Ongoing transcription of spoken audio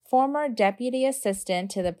Former Deputy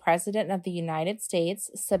Assistant to the President of the United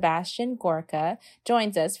States, Sebastian Gorka,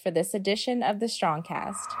 joins us for this edition of the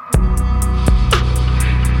Strongcast.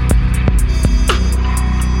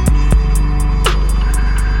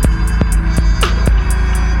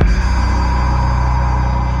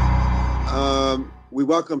 We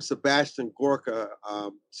welcome Sebastian Gorka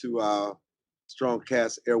to our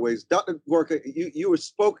Strongcast Airways. Dr. Gorka, you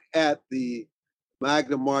spoke at the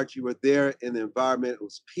Magna March. You were there in the environment. It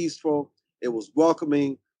was peaceful. It was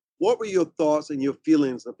welcoming. What were your thoughts and your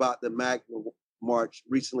feelings about the Magna March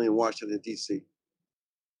recently in Washington, D.C.?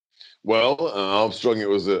 Well, Armstrong, it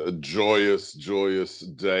was a joyous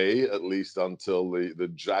day, at least until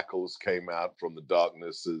the jackals came out from the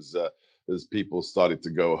darkness as people started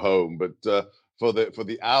to go home. But for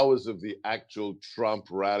the hours of the actual Trump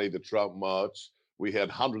rally, the Trump march, we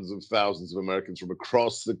had hundreds of thousands of Americans from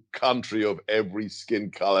across the country of every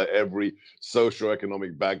skin color, every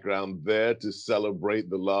socioeconomic background there to celebrate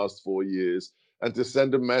the last 4 years and to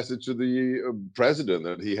send a message to the president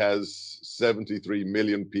that he has 73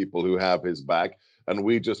 million people who have his back. And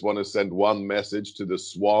we just want to send one message to the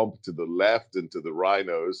swamp, to the left, and to the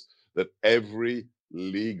rhinos that every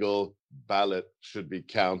legal ballot should be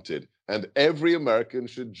counted. And every American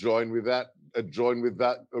should join with that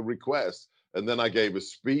request. And then I gave a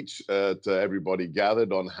speech to everybody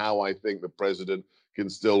gathered on how I think the president can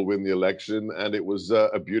still win the election. And it was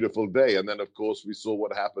a beautiful day. And then, of course, we saw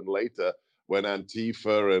what happened later when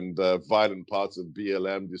Antifa and violent parts of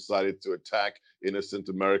BLM decided to attack innocent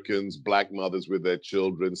Americans, black mothers with their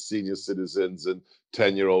children, senior citizens, and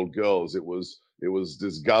 10-year-old girls. It was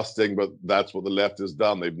disgusting, but that's what the left has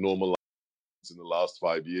done. They've normalized in the last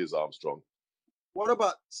 5 years, Armstrong. What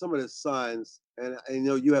about some of the signs, and I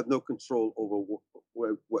know you have no control over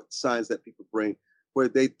what signs that people bring, where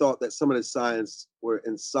they thought that some of the signs were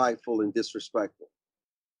insightful and disrespectful?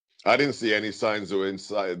 I didn't see any signs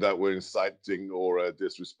that were inciting or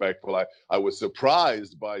disrespectful. I was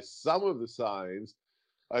surprised by some of the signs.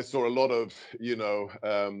 I saw a lot of,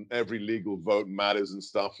 every legal vote matters and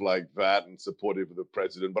stuff like that and supportive of the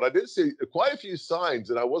president. But I did see quite a few signs,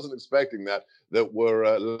 and I wasn't expecting that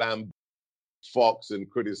were lambasting Fox and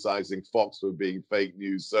criticizing Fox for being fake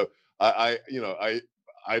news. So I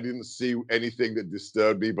didn't see anything that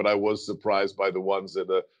disturbed me, but I was surprised by the ones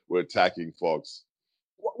that were attacking Fox.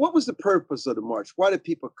 What was the purpose of the march? Why did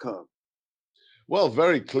people come? Well,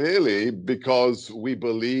 very clearly, because we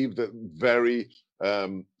believe that very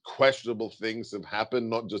questionable things have happened,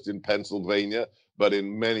 not just in Pennsylvania, but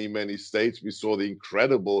in many, many states. We saw the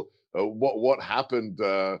incredible, what happened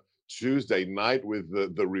Tuesday night with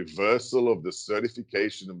the reversal of the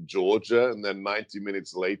certification of Georgia, and then 90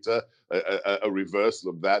 minutes later, a reversal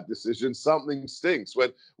of that decision. Something stinks.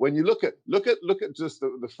 When you look at just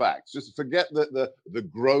the facts, just forget the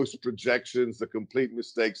gross projections, the complete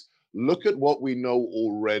mistakes. Look at what we know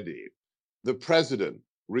already. The president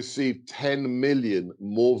received 10 million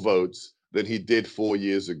more votes than he did 4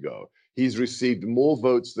 years ago. He's received more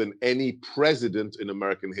votes than any president in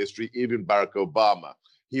American history, even Barack Obama.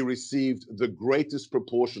 He received the greatest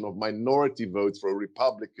proportion of minority votes for a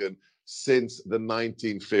Republican since the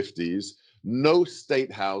 1950s. No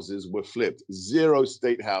state houses were flipped. 0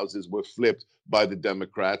 state houses were flipped by the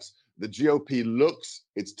Democrats. The GOP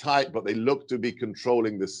it's tight, but they look to be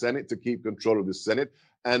controlling the Senate, to keep control of the Senate.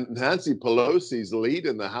 And Nancy Pelosi's lead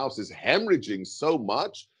in the House is hemorrhaging so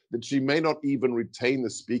much that she may not even retain the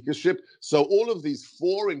speakership. So all of these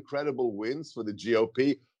 4 incredible wins for the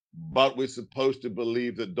GOP, but we're supposed to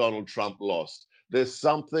believe that Donald Trump lost. There's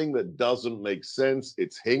something that doesn't make sense.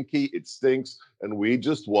 It's hinky, it stinks, and we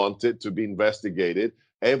just want it to be investigated,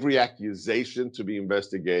 every accusation to be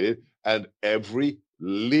investigated, and every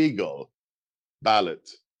legal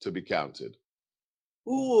ballot to be counted.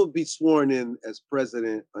 Who will be sworn in as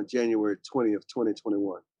president on January 20th,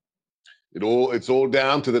 2021? It's all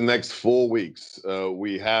down to the next 4 weeks.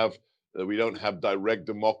 We don't have direct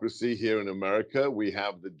democracy here in America. We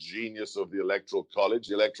have the genius of the Electoral College.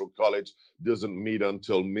 The Electoral College doesn't meet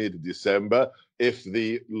until mid-December. If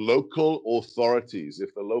the local authorities,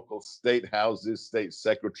 if the local state houses, state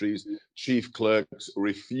secretaries, chief clerks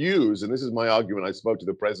refuse, and this is my argument, I spoke to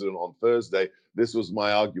the president on Thursday, this was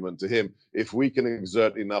my argument to him, if we can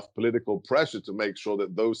exert enough political pressure to make sure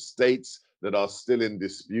that those states that are still in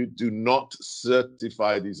dispute do not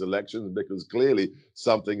certify these elections, because clearly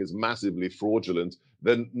something is massively fraudulent,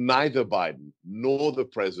 then neither Biden nor the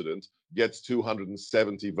president gets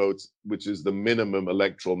 270 votes, which is the minimum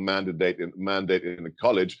electoral mandate in the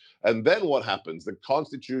college. And then what happens? The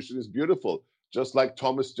Constitution is beautiful. Just like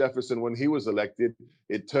Thomas Jefferson when he was elected,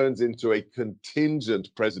 it turns into a contingent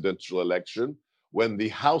presidential election when the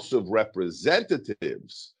House of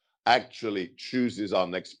Representatives actually chooses our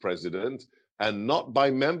next president, and not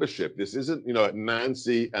by membership. This isn't,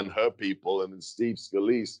 Nancy and her people and then Steve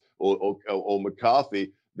Scalise or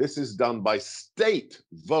McCarthy. This is done by state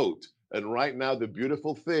vote. And right now, the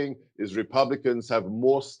beautiful thing is Republicans have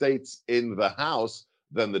more states in the House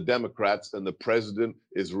than the Democrats, and the president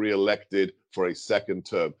is reelected for a second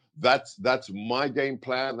term. That's my game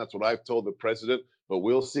plan. That's what I've told the president. But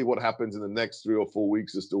we'll see what happens in the next 3 or 4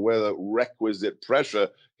 weeks as to whether requisite pressure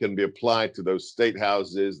can be applied to those state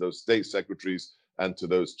houses, those state secretaries, and to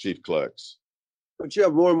those chief clerks. But you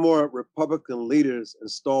have more and more Republican leaders and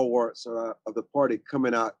stalwarts of the party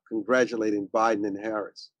coming out congratulating Biden and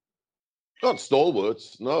Harris. Not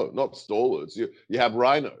stalwarts. No, not stalwarts. You have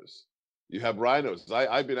rhinos. You have rhinos.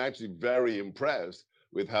 I've been actually very impressed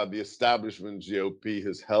with how the establishment GOP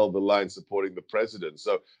has held the line supporting the president.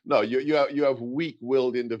 So no, you have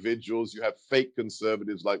weak-willed individuals, you have fake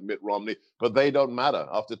conservatives like Mitt Romney, but they don't matter.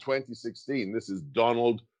 After 2016, this is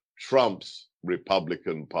Donald Trump's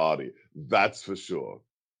Republican Party. That's for sure.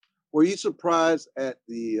 Were you surprised at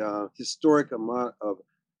the historic amount of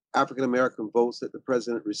African-American votes that the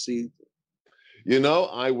president received?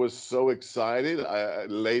 I was so excited.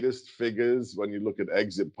 Latest figures, when you look at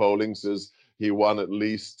exit polling, says he won at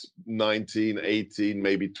least 19, 18,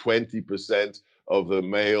 maybe 20% of the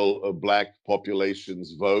male Black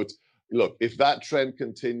population's vote. Look, if that trend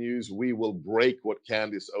continues, we will break what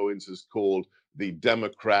Candace Owens has called the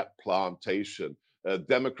Democrat plantation.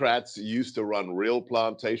 Democrats used to run real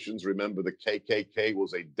plantations. Remember, the KKK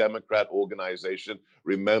was a Democrat organization.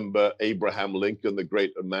 Remember, Abraham Lincoln, the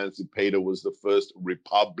great emancipator, was the first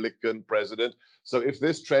Republican president. So if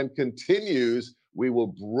this trend continues, we will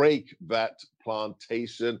break that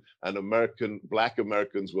plantation, and Black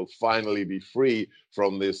Americans will finally be free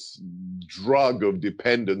from this drug of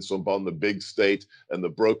dependence upon the big state and the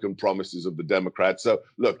broken promises of the Democrats. So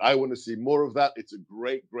look, I want to see more of that. It's a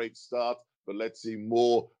great, great start, but let's see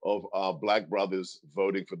more of our Black brothers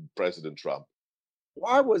voting for President Trump.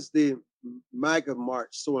 Why was the MAGA march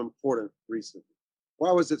so important recently?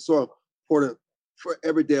 Why was it so important for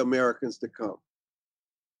everyday Americans to come?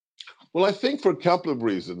 Well, I think for a couple of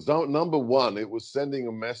reasons. Number one, it was sending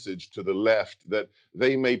a message to the left that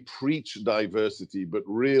they may preach diversity, but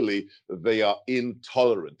really they are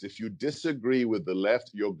intolerant. If you disagree with the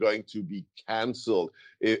left, you're going to be canceled.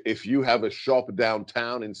 If you have a shop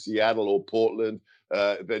downtown in Seattle or Portland,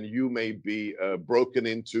 then you may be broken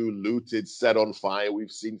into, looted, set on fire.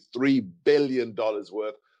 We've seen $3 billion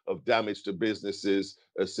worth of damage to businesses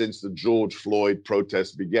since the George Floyd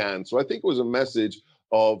protests began. So I think it was a message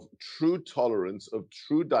of true tolerance, of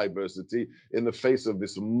true diversity in the face of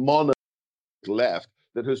this monolithic left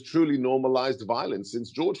that has truly normalized violence.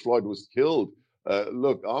 Since George Floyd was killed,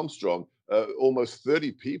 look, Armstrong, almost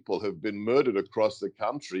 30 people have been murdered across the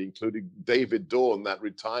country, including David Dorn, that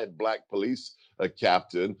retired Black police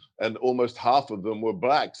captain, and almost half of them were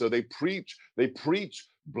Black. So they preach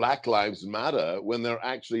Black Lives Matter when they're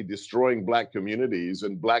actually destroying Black communities,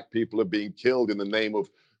 and Black people are being killed in the name of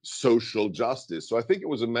social justice. So I think it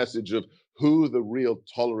was a message of who the real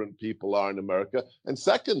tolerant people are in America. And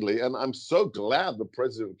secondly, and I'm so glad the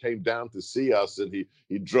president came down to see us, and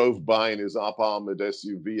he drove by in his up-armored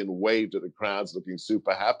SUV and waved at the crowds looking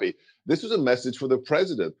super happy. This was a message for the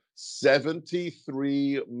president.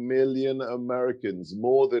 73 million Americans,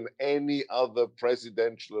 more than any other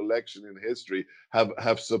presidential election in history,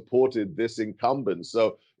 have supported this incumbent.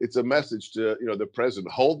 So it's a message to the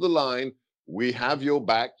president: hold the line. We have your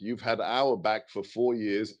back. You've had our back for 4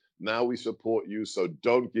 years. Now we support you. So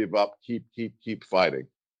don't give up. Keep fighting.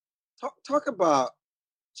 Talk about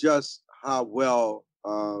just how well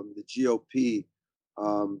the GOP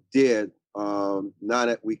did now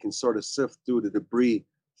that we can sort of sift through the debris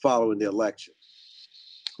following the election.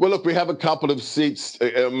 Well, look, we have a couple of seats.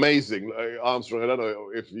 Amazing. Armstrong, I don't know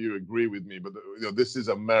if you agree with me, but this is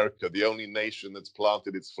America, the only nation that's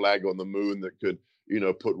planted its flag on the moon, that could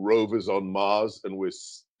put rovers on Mars, and we're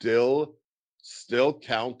still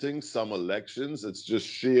counting some elections. It's just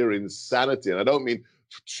sheer insanity. And I don't mean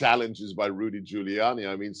challenges by Rudy Giuliani.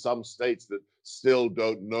 I mean some states that still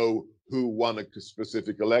don't know who won a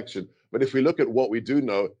specific election. But if we look at what we do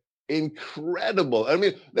know, incredible. I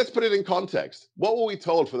mean, let's put it in context. What were we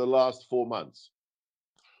told for the last 4 months?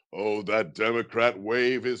 Oh, that Democrat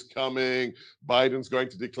wave is coming. Biden's going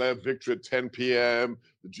to declare victory at 10 p.m.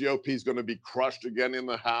 The GOP is going to be crushed again in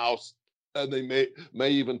the House, and they may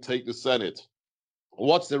even take the Senate.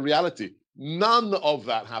 What's the reality? None of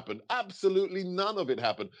that happened. Absolutely none of it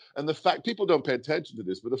happened. And the fact, people don't pay attention to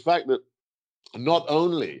this, but the fact that not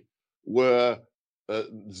only were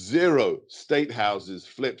zero state houses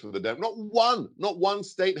flipped for the Democrats. Not one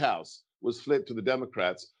state house was flipped to the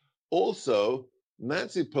Democrats. Also,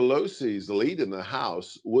 Nancy Pelosi's lead in the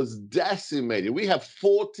House was decimated. We have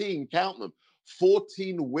 14, count them,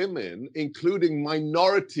 14 women, including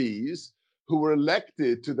minorities, who were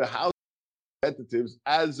elected to the House of Representatives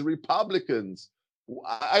as Republicans.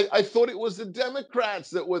 I thought it was the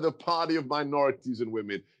Democrats that were the party of minorities and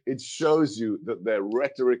women. It shows you that their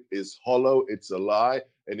rhetoric is hollow, it's a lie.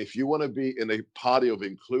 And if you want to be in a party of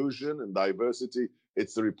inclusion and diversity,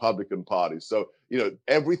 it's the Republican Party. So,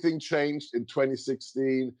 everything changed in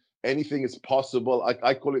 2016. Anything is possible.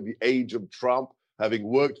 I call it the age of Trump, having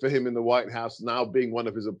worked for him in the White House, now being one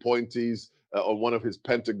of his appointees on one of his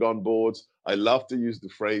Pentagon boards. I love to use the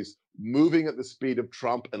phrase moving at the speed of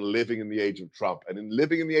Trump and living in the age of Trump. And in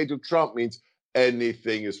living in the age of Trump means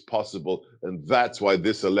anything is possible. And that's why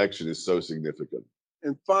this election is so significant.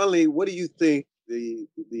 And finally, what do you think the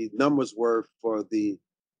numbers were for the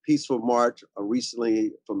peaceful march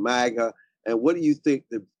recently from MAGA? And what do you think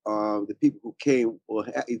the people who came will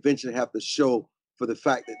eventually have to show for the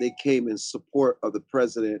fact that they came in support of the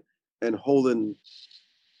president and holding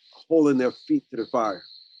their feet to the fire?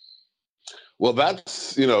 Well,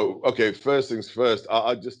 that's, okay, first things first,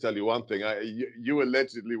 I'll just tell you one thing. You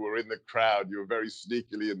allegedly were in the crowd. You were very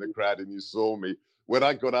sneakily in the crowd and you saw me. When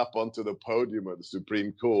I got up onto the podium at the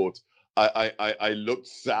Supreme Court, I looked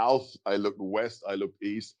south, I looked west, I looked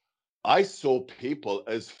east. I saw people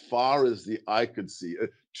as far as the eye could see,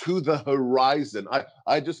 to the horizon.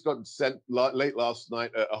 I just got sent late last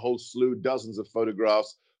night a whole slew, dozens of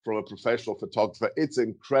photographs from a professional photographer. It's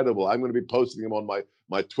incredible. I'm going to be posting them on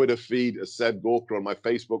my Twitter feed, Seb Gorka, on my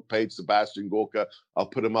Facebook page, Sebastian Gorka. I'll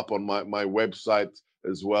put them up on my website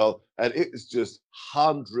as well. And it's just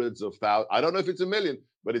hundreds of thousands. I don't know if it's a million,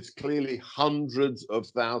 but it's clearly hundreds of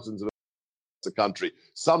thousands of the country.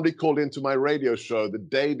 Somebody called into my radio show the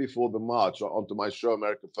day before the march onto my show,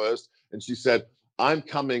 America First, and she said, I'm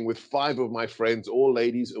coming with 5 of my friends, all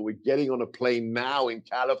ladies, and we're getting on a plane now in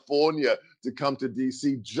California to come to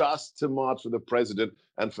DC just to march for the president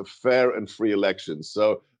and for fair and free elections.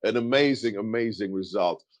 So an amazing, amazing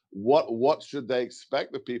result. What should they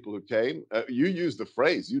expect, the people who came? You used the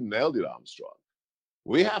phrase, you nailed it, Armstrong.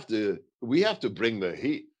 We have to bring the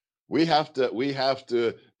heat. We have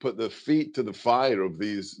to put the feet to the fire of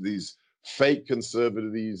these fake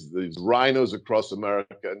conservatives, these rhinos across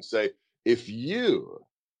America, and say, if you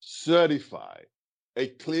certify a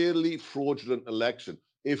clearly fraudulent election,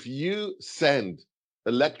 if you send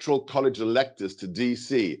electoral college electors to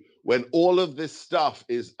DC when all of this stuff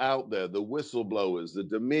is out there, the whistleblowers, the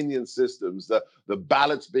Dominion systems, the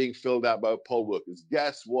ballots being filled out by poll workers,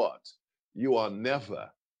 guess what? You are never,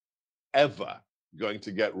 ever going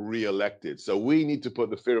to get reelected. So we need to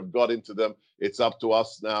put the fear of God into them. It's up to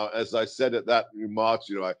us now. As I said at that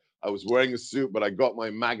march, I was wearing a suit, but I got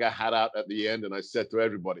my MAGA hat out at the end, and I said to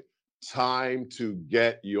everybody, time to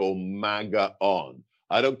get your MAGA on.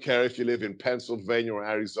 I don't care if you live in Pennsylvania or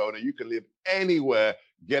Arizona. You can live anywhere.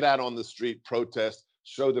 Get out on the street, protest,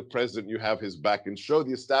 show the president you have his back, and show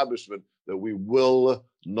the establishment that we will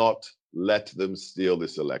not let them steal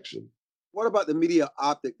this election. What about the media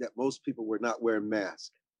optic that most people were not wearing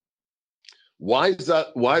masks? Why is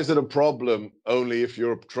it a problem only if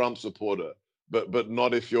you're a Trump supporter, but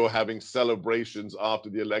not if you're having celebrations after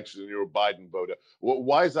the election and you're a Biden voter?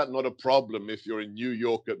 Why is that not a problem if you're in New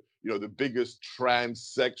York at the biggest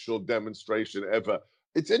transsexual demonstration ever?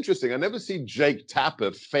 It's interesting. I never see Jake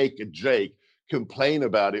Tapper, fake Jake, complain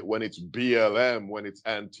about it when it's BLM, when it's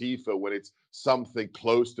Antifa, when it's something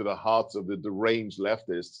close to the hearts of the deranged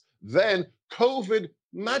leftists. Then COVID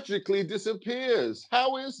magically disappears.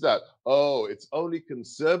 How is that? Oh, it's only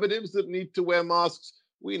conservatives that need to wear masks.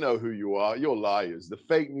 We know who you are. You're liars. The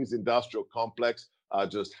fake news industrial complex are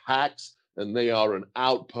just hacks, and they are an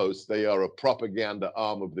outpost. They are a propaganda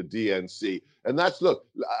arm of the DNC. And that's, look,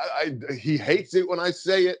 he hates it when I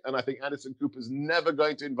say it, and I think Anderson Cooper's never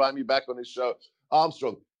going to invite me back on his show.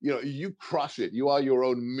 Armstrong, you crush it. You are your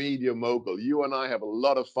own media mogul. You and I have a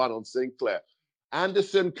lot of fun on Sinclair.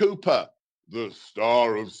 Anderson Cooper, the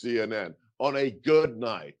star of CNN, on a good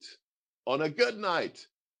night,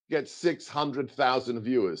 gets 600,000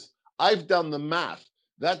 viewers. I've done the math.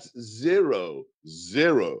 That's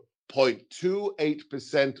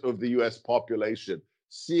 0.28% of the US population.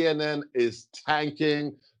 CNN is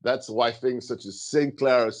tanking. That's why things such as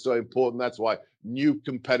Sinclair are so important. That's why new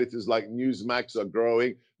competitors like Newsmax are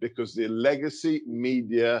growing, because the legacy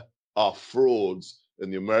media are frauds,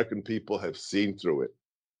 and the American people have seen through it.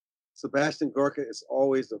 Sebastian Gorka, it's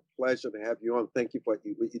always a pleasure to have you on. Thank you for what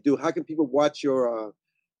you do. How can people watch your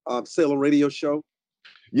Salem radio show?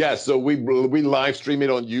 Yeah, so we live stream it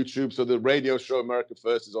on YouTube. So the radio show America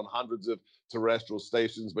First is on hundreds of terrestrial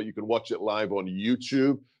stations, but you can watch it live on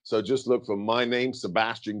YouTube. So just look for my name,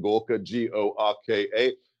 Sebastian Gorka,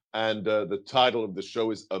 Gorka, and the title of the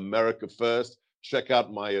show is America First. Check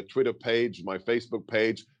out my Twitter page, my Facebook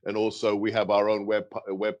page, and also we have our own web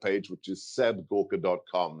page, which is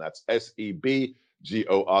sebgorka.com. That's SEBGORKA.com.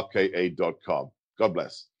 God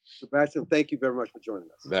bless. Sebastian, thank you very much for joining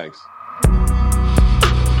us. Thanks.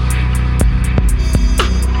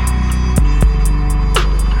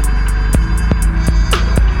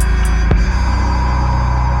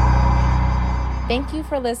 Thank you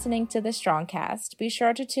for listening to the Strongcast. Be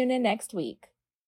sure to tune in next week.